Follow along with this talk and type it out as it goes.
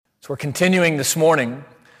We're continuing this morning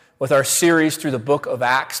with our series through the book of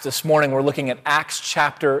Acts. This morning we're looking at Acts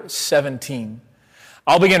chapter 17.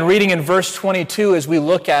 I'll begin reading in verse 22 as we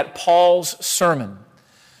look at Paul's sermon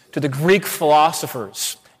to the Greek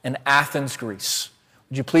philosophers in Athens, Greece.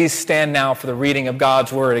 Would you please stand now for the reading of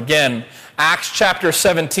God's word? Again, Acts chapter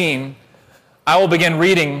 17. I will begin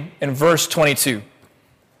reading in verse 22.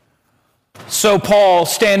 So Paul,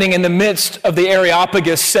 standing in the midst of the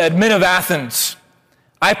Areopagus, said, "Men of Athens,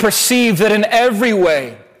 I perceive that in every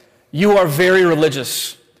way you are very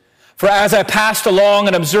religious. For as I passed along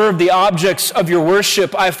and observed the objects of your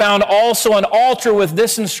worship, I found also an altar with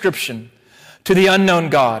this inscription, to the unknown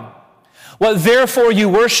God. What therefore you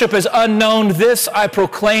worship as unknown, this I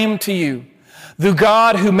proclaim to you. The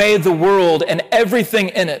God who made the world and everything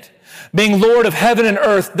in it, being Lord of heaven and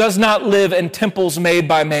earth, does not live in temples made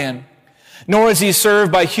by man. Nor is he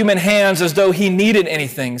served by human hands as though he needed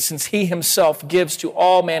anything, since he himself gives to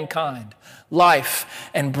all mankind life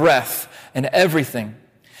and breath and everything.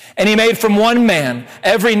 And he made from one man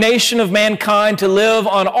every nation of mankind to live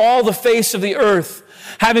on all the face of the earth,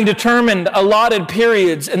 having determined allotted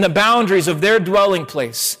periods and the boundaries of their dwelling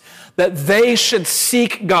place, that they should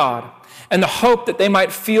seek God and the hope that they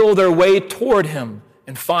might feel their way toward him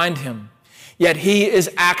and find him. Yet he is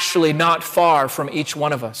actually not far from each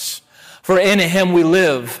one of us. For in him we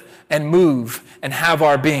live and move and have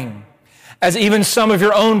our being. As even some of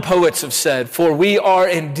your own poets have said, for we are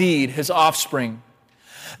indeed his offspring.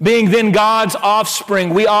 Being then God's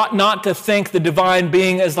offspring, we ought not to think the divine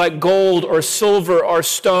being as like gold or silver or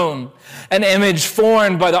stone, an image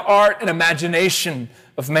formed by the art and imagination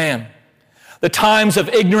of man. The times of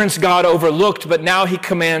ignorance God overlooked, but now he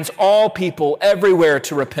commands all people everywhere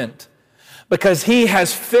to repent, because he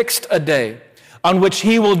has fixed a day on which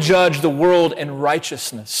he will judge the world in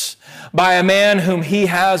righteousness by a man whom he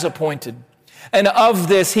has appointed. And of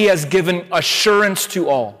this he has given assurance to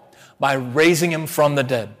all by raising him from the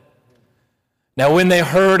dead." Now when they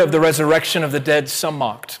heard of the resurrection of the dead, some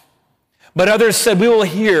mocked. But others said, "We will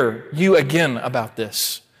hear you again about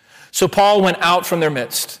this." So Paul went out from their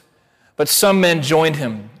midst. But some men joined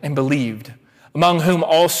him and believed, among whom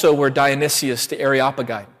also were Dionysius the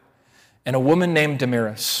Areopagite, and a woman named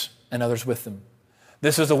Damaris, and others with them.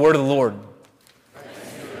 This is the word of the Lord.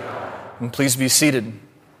 And please be seated.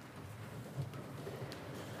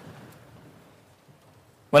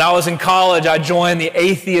 When I was in college, I joined the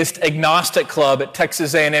Atheist Agnostic Club at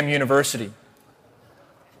Texas A&M University.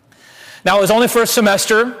 Now, it was only for a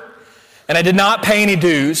semester, and I did not pay any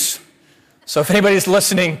dues. So if anybody's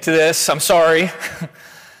listening to this, I'm sorry.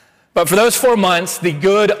 But for those 4 months, the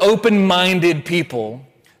good, open-minded people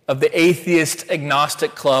of the Atheist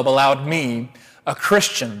Agnostic Club allowed me, a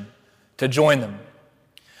Christian, to join them.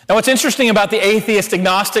 Now, what's interesting about the Atheist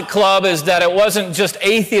Agnostic Club is that it wasn't just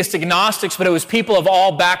atheist agnostics, but it was people of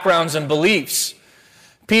all backgrounds and beliefs.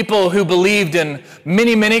 People who believed in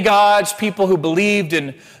many, many gods, people who believed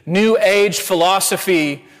in New Age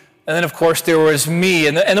philosophy, and then, of course, there was me.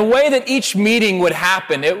 And the way that each meeting would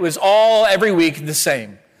happen, it was all every week the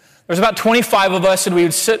same. There was about 25 of us, and we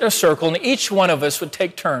would sit in a circle, and each one of us would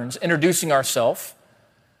take turns introducing ourselves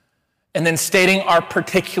and then stating our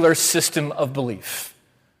particular system of belief.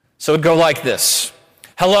 So it would go like this.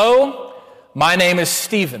 "Hello, my name is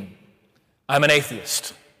Stephen. I'm an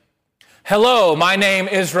atheist." "Hello, my name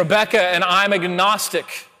is Rebecca, and I'm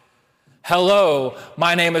agnostic." "Hello,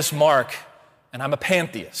 my name is Mark, and I'm a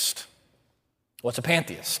pantheist." What's a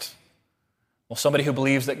pantheist? Well, somebody who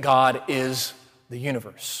believes that God is the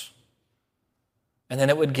universe. And then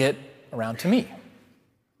it would get around to me.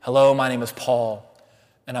 "Hello, my name is Paul,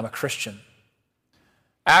 and I'm a Christian."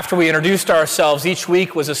 After we introduced ourselves, each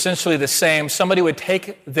week was essentially the same. Somebody would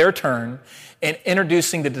take their turn in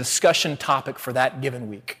introducing the discussion topic for that given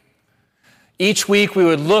week. Each week we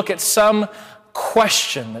would look at some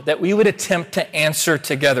question that we would attempt to answer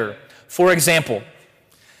together. For example,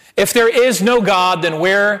 if there is no God, then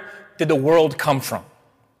where did the world come from?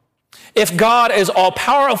 If God is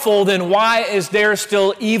all-powerful, then why is there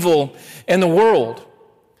still evil in the world?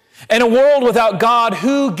 In a world without God,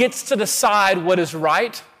 who gets to decide what is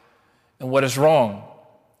right and what is wrong?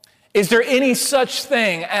 Is there any such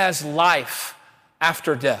thing as life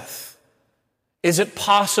after death? Is it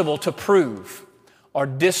possible to prove or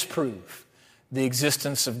disprove the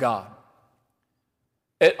existence of God?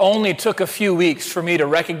 It only took a few weeks for me to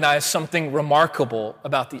recognize something remarkable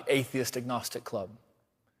about the Atheist Agnostic Club.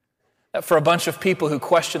 That for a bunch of people who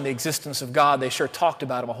question the existence of God, they sure talked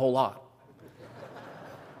about him a whole lot.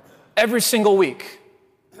 Every single week,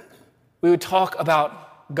 we would talk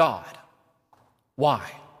about God. Why?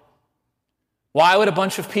 Why would a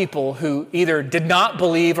bunch of people who either did not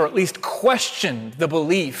believe or at least questioned the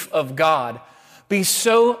belief of God be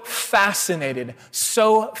so fascinated,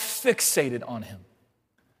 so fixated on him?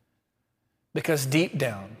 Because deep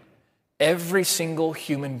down, every single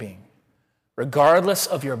human being, regardless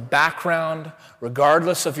of your background,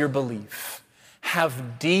 regardless of your belief,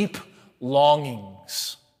 have deep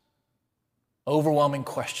longings, overwhelming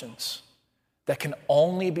questions that can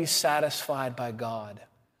only be satisfied by God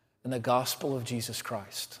in the gospel of Jesus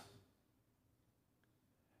Christ.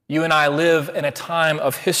 You and I live in a time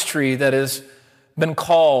of history that has been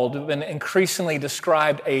increasingly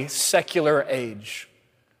described a secular age.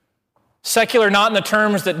 Secular not in the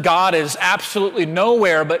terms that God is absolutely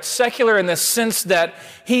nowhere, but secular in the sense that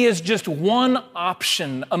he is just one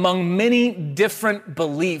option among many different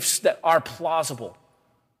beliefs that are plausible.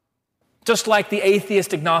 Just like the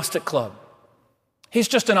atheist agnostic club. He's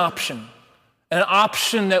just an option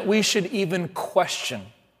that we should even question.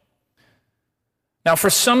 Now,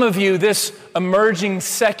 for some of you, this emerging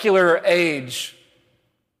secular age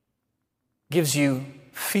gives you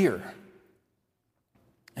fear.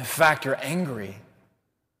 In fact, you're angry,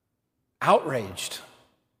 outraged.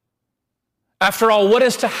 After all, what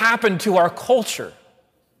is to happen to our culture?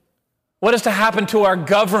 What is to happen to our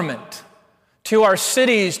government, to our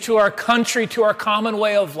cities, to our country, to our common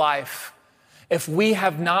way of life if we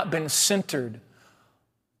have not been centered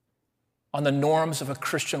on the norms of a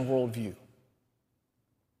Christian worldview?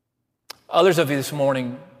 Others of you this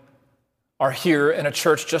morning are here in a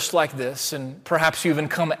church just like this, and perhaps you even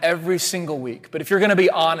come every single week. But if you're going to be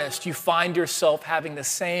honest, you find yourself having the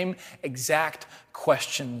same exact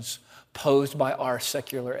questions posed by our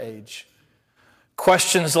secular age.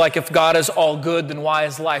 Questions like, if God is all good, then why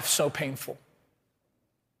is life so painful?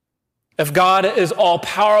 If God is all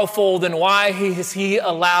powerful, then why has he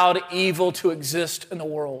allowed evil to exist in the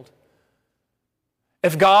world?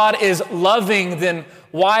 If God is loving, then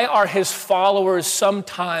why are his followers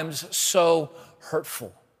sometimes so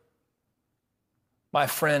hurtful? My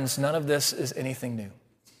friends, none of this is anything new.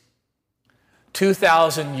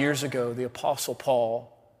 2,000 years ago, the Apostle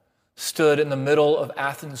Paul stood in the middle of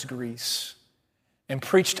Athens, Greece, and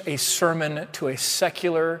preached a sermon to a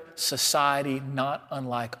secular society not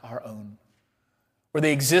unlike our own, where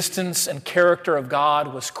the existence and character of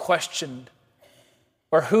God was questioned,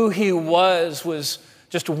 where who he was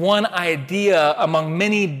just one idea among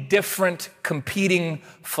many different competing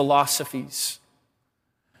philosophies.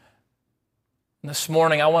 And this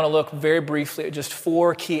morning, I want to look very briefly at just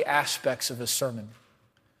 4 key aspects of his sermon.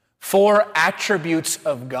 4 attributes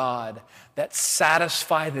of God that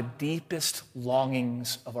satisfy the deepest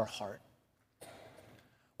longings of our heart.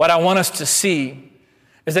 What I want us to see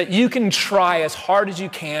is that you can try as hard as you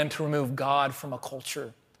can to remove God from a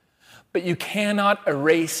culture, but you cannot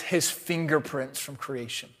erase his fingerprints from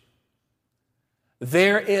creation.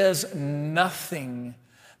 There is nothing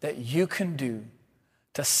that you can do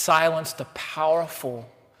to silence the powerful,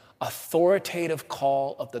 authoritative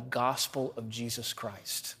call of the gospel of Jesus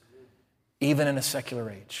Christ, even in a secular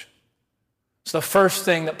age. So the first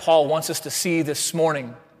thing that Paul wants us to see this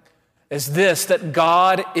morning is this, that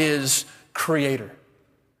God is creator.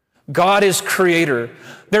 God is creator.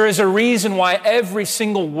 There is a reason why every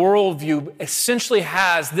single worldview essentially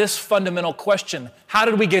has this fundamental question: how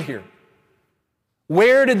did we get here?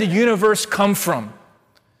 Where did the universe come from?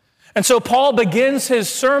 And so Paul begins his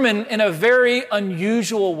sermon in a very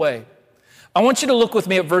unusual way. I want you to look with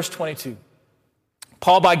me at verse 22.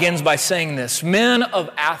 Paul begins by saying this: "Men of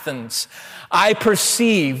Athens, I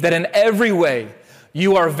perceive that in every way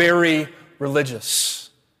you are very religious."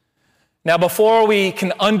 Now, before we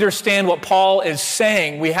can understand what Paul is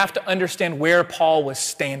saying, we have to understand where Paul was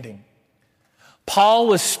standing. Paul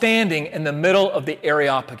was standing in the middle of the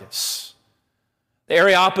Areopagus. The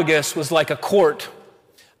Areopagus was like a court,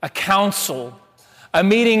 a council, a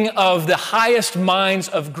meeting of the highest minds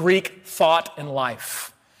of Greek thought and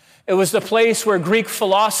life. It was the place where Greek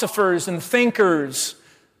philosophers and thinkers,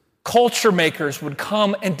 culture makers would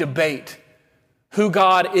come and debate who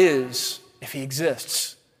God is, if he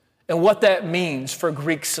exists, and what that means for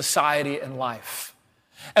Greek society and life.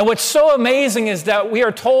 And what's so amazing is that we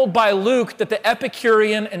are told by Luke that the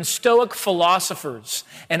Epicurean and Stoic philosophers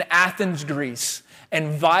in Athens, Greece,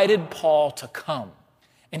 invited Paul to come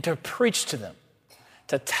and to preach to them,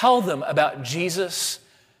 to tell them about Jesus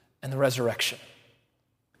and the resurrection.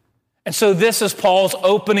 And so this is Paul's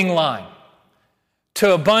opening line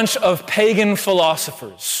to a bunch of pagan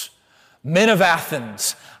philosophers. "Men of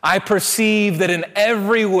Athens, I perceive that in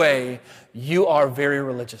every way you are very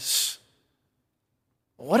religious."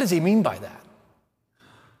 What does he mean by that?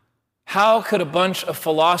 How could a bunch of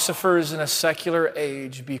philosophers in a secular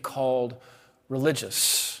age be called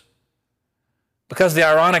religious? Because the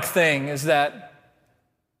ironic thing is that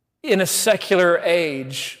in a secular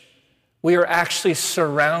age, we are actually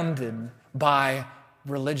surrounded by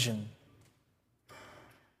religion.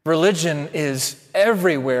 Religion is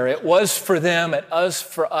everywhere. It was for them, it is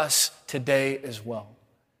for us today as well.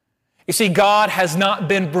 You see, God has not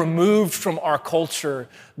been removed from our culture.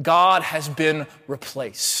 God has been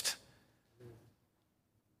replaced.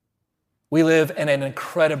 We live in an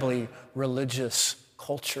incredibly religious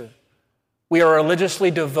culture. We are religiously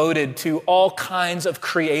devoted to all kinds of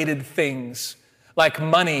created things like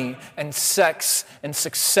money and sex and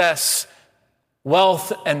success,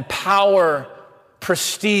 wealth and power,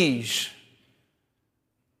 prestige.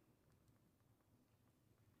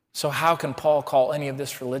 So how can Paul call any of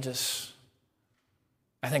this religious?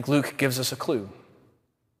 I think Luke gives us a clue.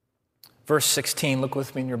 Verse 16, look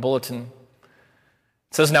with me in your bulletin.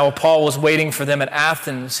 It says, "Now while Paul was waiting for them at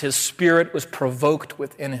Athens, his spirit was provoked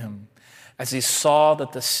within him as he saw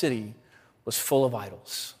that the city was full of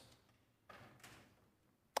idols."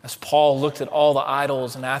 As Paul looked at all the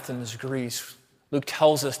idols in Athens, Greece, Luke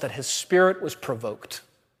tells us that his spirit was provoked.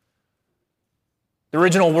 The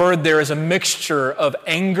original word there is a mixture of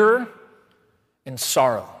anger and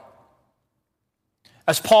sorrow.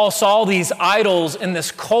 As Paul saw these idols in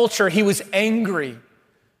this culture, he was angry.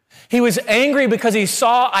 He was angry because he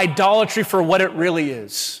saw idolatry for what it really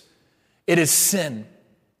is. It is sin.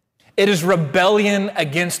 It is rebellion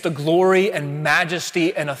against the glory and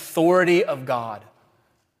majesty and authority of God.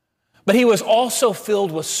 But he was also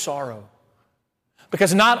filled with sorrow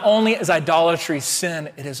because not only is idolatry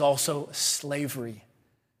sin, it is also slavery.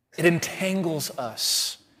 It entangles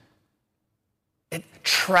us. It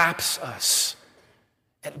traps us.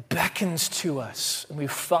 It beckons to us, and we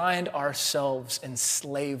find ourselves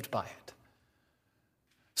enslaved by it.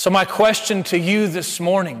 So my question to you this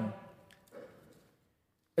morning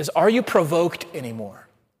is, are you provoked anymore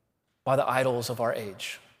by the idols of our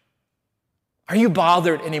age? Are you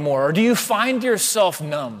bothered anymore, or do you find yourself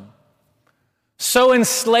numb, so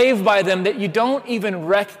enslaved by them that you don't even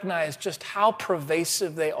recognize just how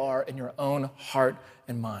pervasive they are in your own heart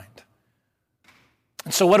and mind?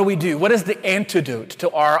 And so what do we do? What is the antidote to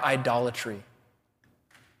our idolatry?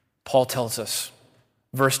 Paul tells us,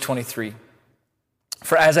 verse 23,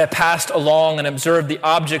 "For as I passed along and observed the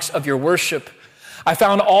objects of your worship, I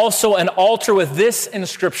found also an altar with this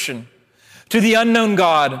inscription, 'To the unknown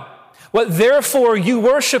God. What therefore you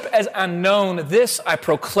worship as unknown, this I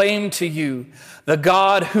proclaim to you, the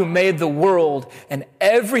God who made the world and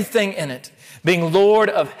everything in it, being Lord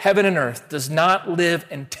of heaven and earth, does not live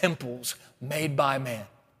in temples made by man.'"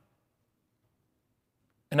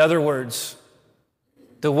 In other words,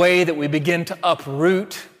 the way that we begin to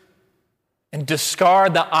uproot and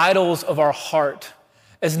discard the idols of our heart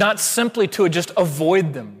is not simply to just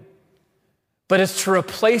avoid them, but it's to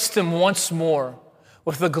replace them once more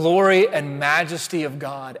with the glory and majesty of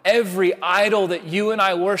God. Every idol that you and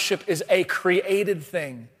I worship is a created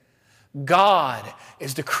thing. God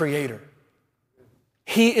is the creator.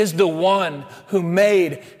 He is the one who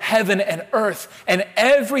made heaven and earth and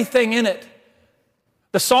everything in it.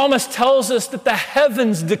 The psalmist tells us that the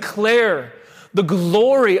heavens declare the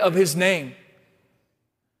glory of his name.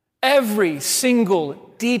 Every single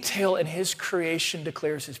detail in his creation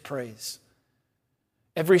declares his praise.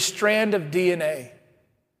 Every strand of DNA,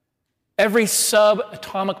 every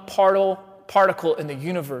subatomic particle in the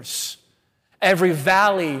universe, every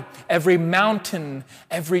valley, every mountain,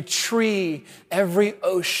 every tree, every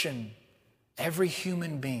ocean, every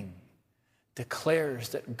human being declares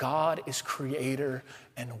that God is creator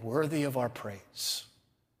and worthy of our praise.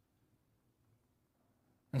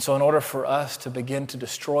 And so in order for us to begin to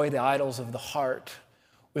destroy the idols of the heart,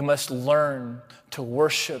 we must learn to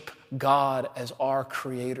worship God as our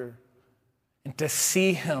creator and to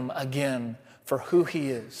see him again for who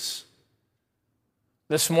he is.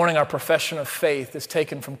 This morning, our profession of faith is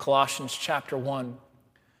taken from Colossians chapter 1.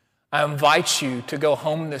 I invite you to go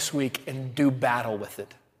home this week and do battle with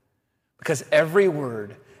it, because every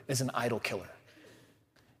word is an idol killer.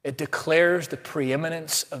 It declares the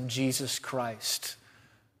preeminence of Jesus Christ,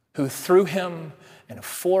 who through him and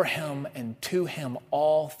for him and to him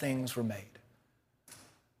all things were made.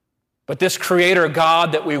 But this creator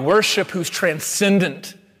God that we worship, who's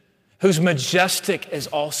transcendent, who's majestic, is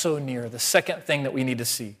also near. The second thing that we need to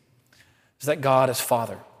see is that God is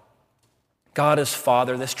Father. God is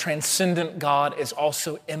Father. This transcendent God is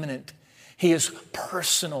also immanent. He is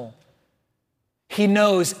personal. He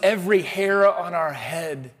knows every hair on our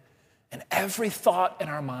head and every thought in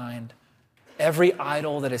our mind every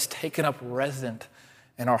idol that has taken up resident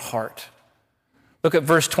in our heart. Look at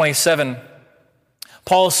verse 27.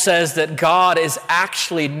 Paul says that God is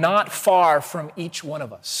actually not far from each one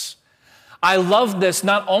of us. I love this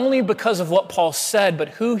not only because of what Paul said, but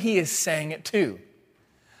who he is saying it to.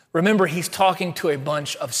 Remember, he's talking to a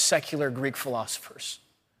bunch of secular Greek philosophers,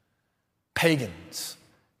 pagans,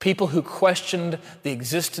 people who questioned the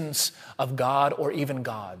existence of God or even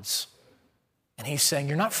gods. And he's saying,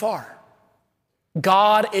 you're not far.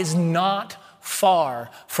 God is not far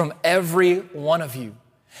from every one of you.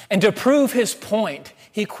 And to prove his point,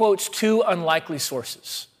 he quotes two unlikely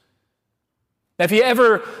sources. Now, if you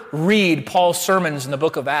ever read Paul's sermons in the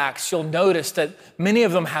book of Acts, you'll notice that many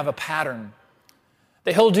of them have a pattern.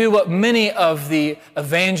 That he'll do what many of the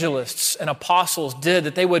evangelists and apostles did,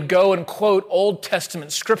 that they would go and quote Old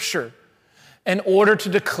Testament scripture in order to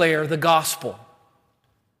declare the gospel.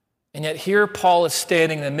 And yet here Paul is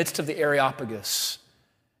standing in the midst of the Areopagus,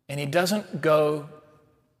 and he doesn't go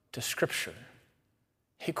to scripture.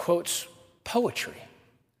 He quotes poetry,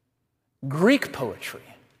 Greek poetry.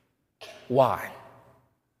 Why?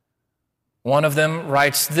 One of them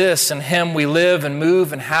writes this, "In him we live and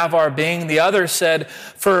move and have our being." The other said,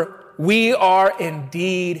 "For we are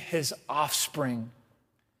indeed his offspring."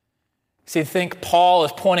 See, I think Paul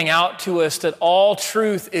is pointing out to us that all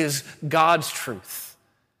truth is God's truth.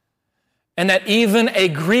 And that even a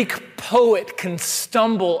Greek poet can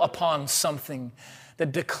stumble upon something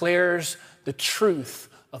that declares the truth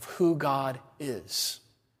of who God is.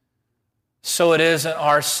 So it is in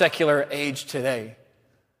our secular age today.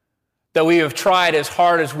 That we have tried as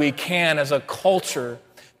hard as we can as a culture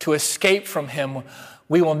to escape from him,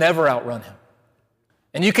 we will never outrun him.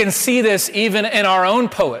 And you can see this even in our own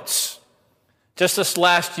poets. Just this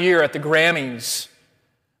last year at the Grammys,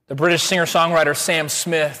 the British singer-songwriter Sam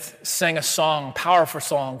Smith sang a song, powerful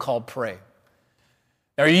song called Pray.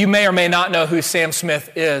 Now, you may or may not know who Sam Smith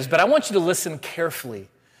is, but I want you to listen carefully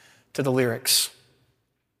to the lyrics.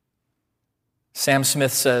 Sam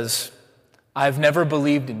Smith says, "I've never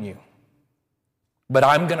believed in you, but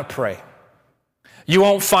I'm going to pray. You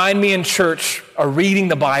won't find me in church or reading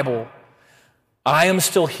the Bible. I am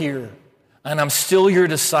still here, and I'm still your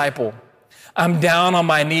disciple. I'm down on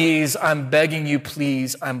my knees. I'm begging you,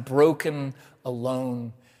 please. I'm broken,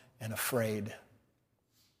 alone, and afraid."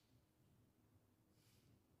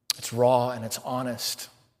 It's raw and it's honest.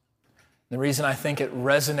 The reason I think it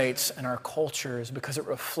resonates in our culture is because it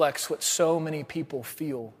reflects what so many people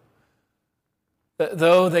feel. That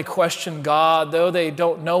though they question God, though they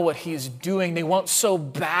don't know what he's doing, they want so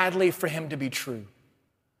badly for him to be true.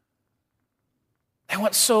 They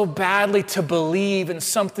want so badly to believe in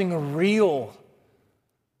something real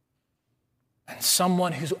and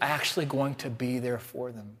someone who's actually going to be there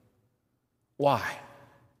for them. Why?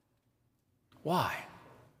 Why?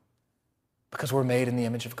 Because we're made in the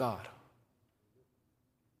image of God.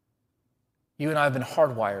 You and I have been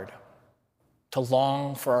hardwired to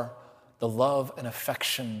long for the love and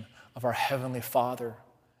affection of our Heavenly Father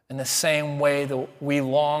in the same way that we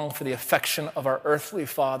long for the affection of our earthly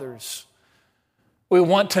fathers. We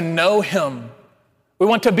want to know him. We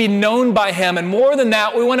want to be known by him. And more than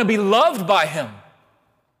that, we want to be loved by him.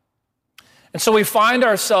 And so we find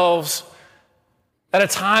ourselves at a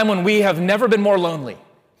time when we have never been more lonely.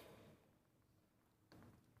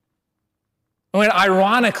 When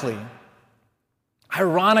ironically,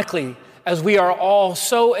 as we are all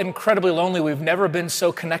so incredibly lonely, we've never been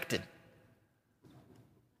so connected.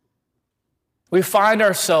 We find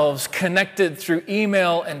ourselves connected through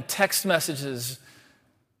email and text messages,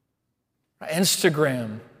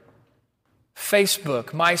 Instagram,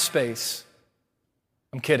 Facebook, MySpace.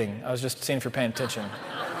 I'm kidding. I was just seeing if you're paying attention.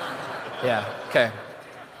 Yeah, okay.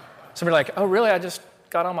 Somebody like, "Oh, really? I just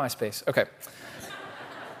got on MySpace." Okay.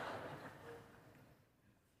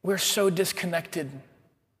 We're so disconnected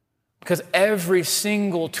because every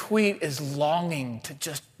single tweet is longing to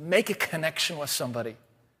just make a connection with somebody.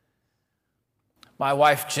 My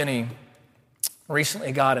wife, Jenny,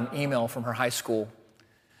 recently got an email from her high school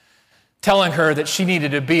telling her that she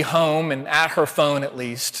needed to be home and at her phone at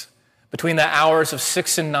least between the hours of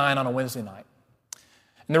 6 and 9 on a Wednesday night.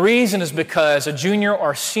 And the reason is because a junior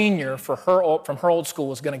or senior from her old school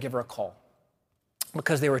was going to give her a call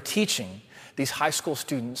because they were teaching these high school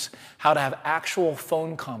students how to have actual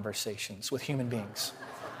phone conversations with human beings.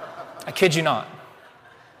 I kid you not.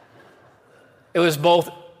 It was both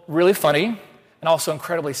really funny and also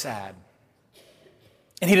incredibly sad.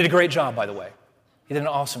 And he did a great job, by the way. He did an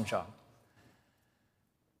awesome job.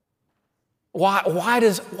 Why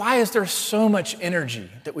is there so much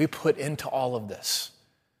energy that we put into all of this?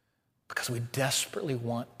 Because we desperately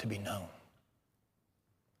want to be known.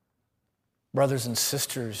 Brothers and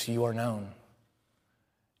sisters, you are known.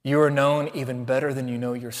 You are known even better than you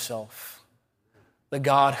know yourself. The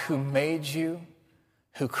God who made you,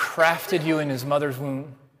 who crafted you in his mother's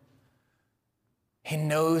womb, he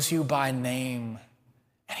knows you by name,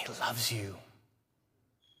 and he loves you.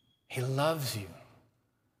 He loves you.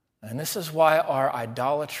 And this is why our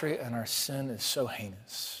idolatry and our sin is so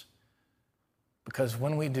heinous. Because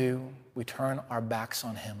when we do, we turn our backs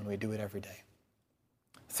on him, and we do it every day.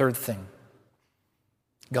 Third thing,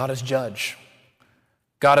 God is judge.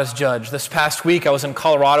 God is judge. This past week, I was in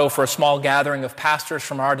Colorado for a small gathering of pastors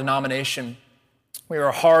from our denomination. We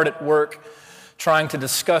were hard at work trying to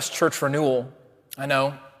discuss church renewal. I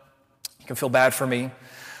know, you can feel bad for me.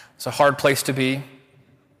 It's a hard place to be.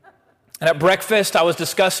 And at breakfast, I was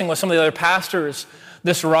discussing with some of the other pastors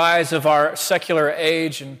this rise of our secular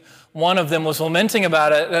age, and one of them was lamenting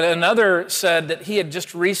about it, and another said that he had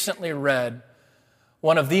just recently read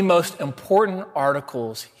one of the most important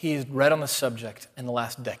articles he's read on the subject in the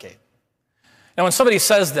last decade. And when somebody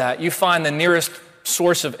says that, you find the nearest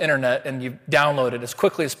source of internet and you download it as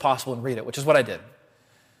quickly as possible and read it, which is what I did.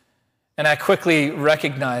 And I quickly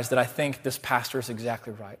recognized that I think this pastor is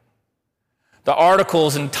exactly right. The article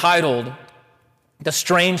is entitled, "The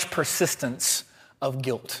Strange Persistence of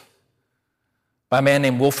Guilt," by a man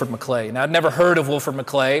named Wilfred McClay. Now, I'd never heard of Wilfred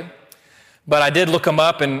McClay, but I did look him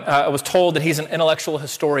up, and I was told that he's an intellectual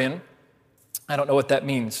historian. I don't know what that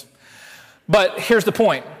means. But here's the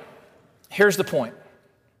point. Here's the point.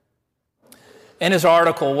 In his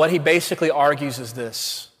article, what he basically argues is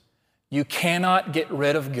this: you cannot get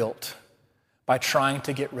rid of guilt by trying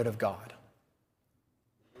to get rid of God.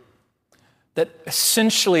 That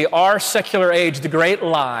essentially our secular age, the great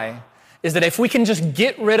lie, is that if we can just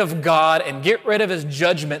get rid of God and get rid of his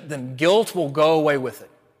judgment, then guilt will go away with it.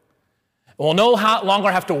 We'll no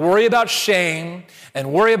longer have to worry about shame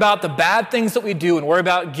and worry about the bad things that we do and worry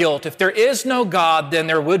about guilt. If there is no God, then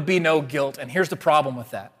there would be no guilt. And here's the problem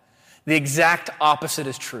with that. The exact opposite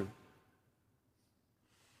is true.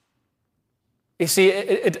 You see,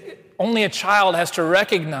 only a child has to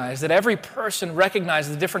recognize that every person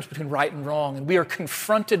recognizes the difference between right and wrong, and we are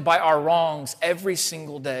confronted by our wrongs every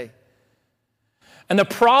single day. And the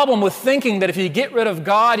problem with thinking that if you get rid of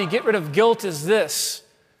God, you get rid of guilt is this: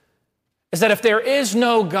 is that if there is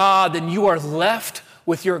no God, then you are left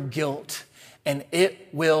with your guilt, and it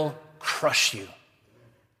will crush you.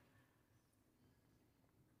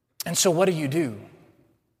 And so what do?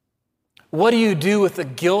 What do you do with the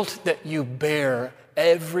guilt that you bear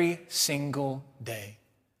every single day?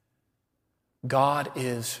 God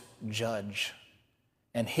is judge,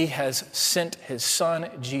 and he has sent his Son,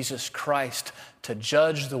 Jesus Christ, to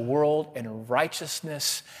judge the world in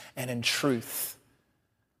righteousness and in truth.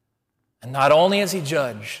 And not only is he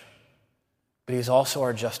judge, but he's also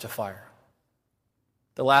our justifier.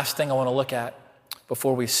 The last thing I want to look at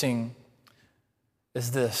before we sing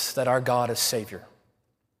is this: that our God is Savior.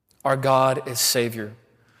 Our God is Savior.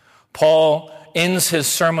 Paul ends his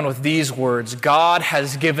sermon with these words: God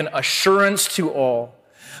has given assurance to all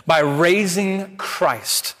by raising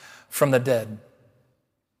Christ from the dead.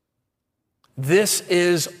 This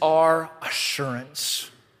is our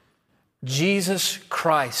assurance. Jesus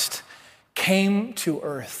Christ came to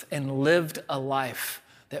earth and lived a life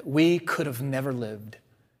that we could have never lived.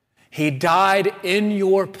 He died in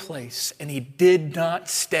your place, and he did not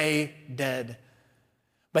stay dead.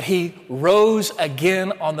 But he rose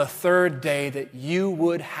again on the third day that you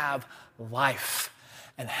would have life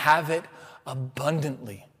and have it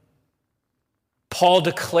abundantly. Paul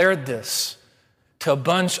declared this to a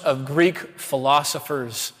bunch of Greek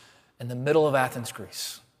philosophers in the middle of Athens,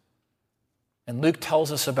 Greece. And Luke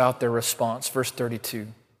tells us about their response, verse 32.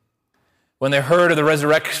 When they heard of the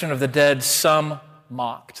resurrection of the dead, some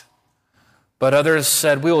mocked, but others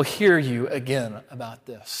said, "We will hear you again about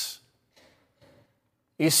this."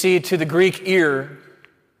 You see, to the Greek ear,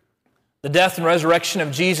 the death and resurrection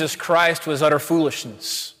of Jesus Christ was utter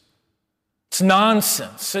foolishness. It's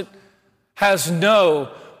nonsense. It has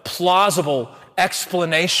no plausible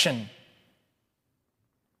explanation.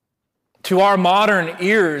 To our modern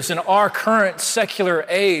ears, in our current secular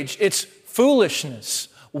age, it's foolishness.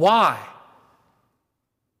 Why?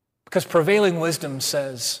 Because prevailing wisdom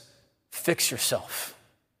says, fix yourself.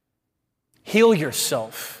 Heal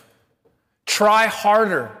yourself. Try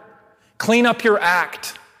harder. Clean up your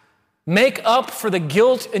act. Make up for the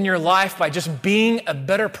guilt in your life by just being a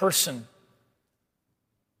better person.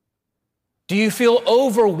 Do you feel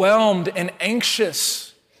overwhelmed and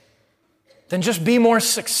anxious? Then just be more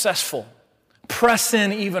successful. Press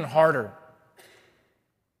in even harder.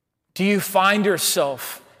 Do you find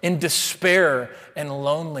yourself in despair and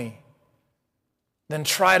lonely? than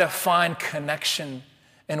try to find connection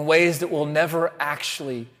in ways that will never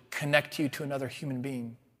actually connect you to another human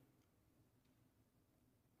being.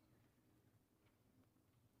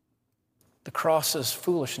 The cross is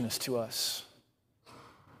foolishness to us,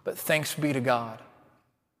 but thanks be to God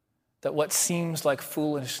that what seems like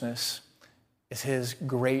foolishness is his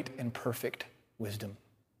great and perfect wisdom.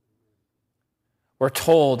 We're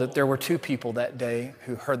told that there were two people that day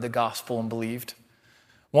who heard the gospel and believed.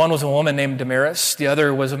 One was a woman named Damaris. The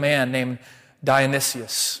other was a man named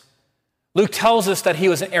Dionysius. Luke tells us that he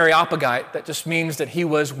was an Areopagite. That just means that he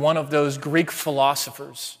was one of those Greek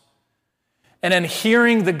philosophers. And in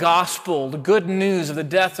hearing the gospel, the good news of the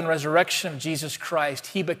death and resurrection of Jesus Christ,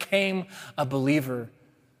 he became a believer,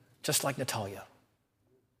 just like Natalia.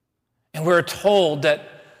 And we're told that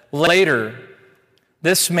later,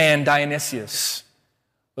 this man, Dionysius,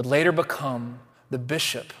 would later become the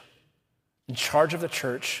bishop in charge of the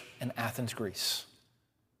church in Athens, Greece.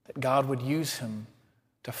 That God would use him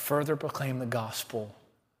to further proclaim the gospel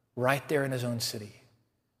right there in his own city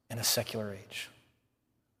in a secular age.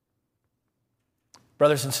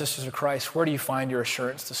 Brothers and sisters of Christ, where do you find your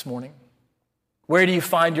assurance this morning? Where do you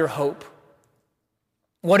find your hope?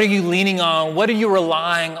 What are you leaning on? What are you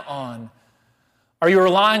relying on? Are you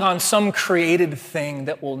relying on some created thing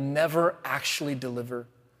that will never actually deliver?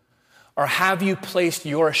 Or have you placed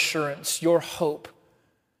your assurance, your hope,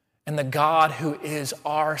 in the God who is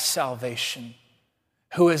our salvation,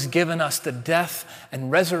 who has given us the death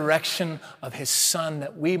and resurrection of his Son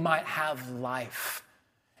that we might have life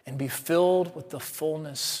and be filled with the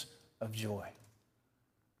fullness of joy?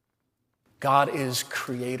 God is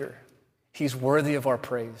creator. He's worthy of our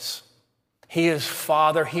praise. He is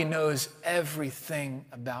Father. He knows everything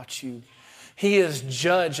about you. He is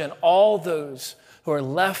judge, and all those who are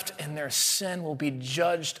left in their sin will be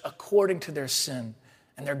judged according to their sin,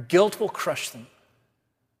 and their guilt will crush them.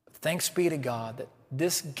 But thanks be to God that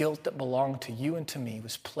this guilt that belonged to you and to me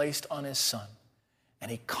was placed on his Son,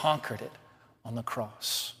 and he conquered it on the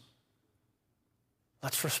cross.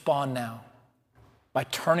 Let's respond now by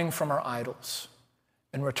turning from our idols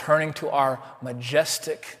and returning to our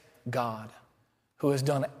majestic God who has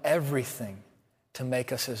done everything to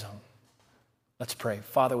make us his own. Let's pray.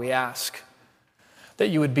 Father, we ask that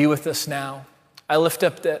you would be with us now. I lift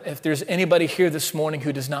up that if there's anybody here this morning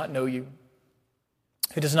who does not know you,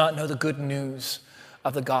 who does not know the good news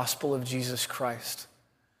of the gospel of Jesus Christ,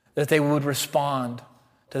 that they would respond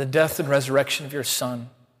to the death and resurrection of your Son,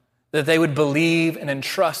 that they would believe and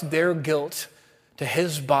entrust their guilt to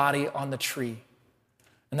his body on the tree,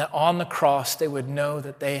 and that on the cross they would know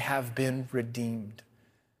that they have been redeemed,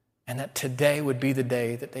 and that today would be the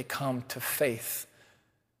day that they come to faith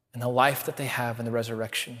in the life that they have in the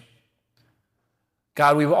resurrection.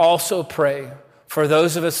 God, we also pray for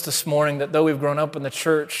those of us this morning that though we've grown up in the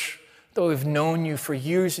church, though we've known you for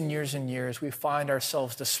years and years and years, we find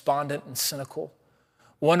ourselves despondent and cynical,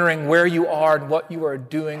 wondering where you are and what you are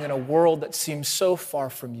doing in a world that seems so far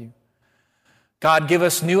from you. God, give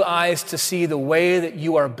us new eyes to see the way that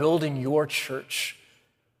you are building your church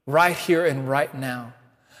right here and right now.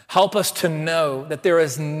 Help us to know that there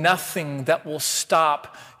is nothing that will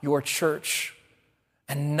stop your church,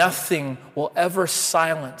 and nothing will ever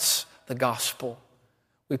silence the gospel.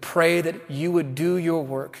 We pray that you would do your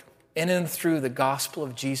work in and through the gospel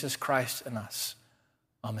of Jesus Christ in us.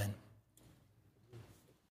 Amen.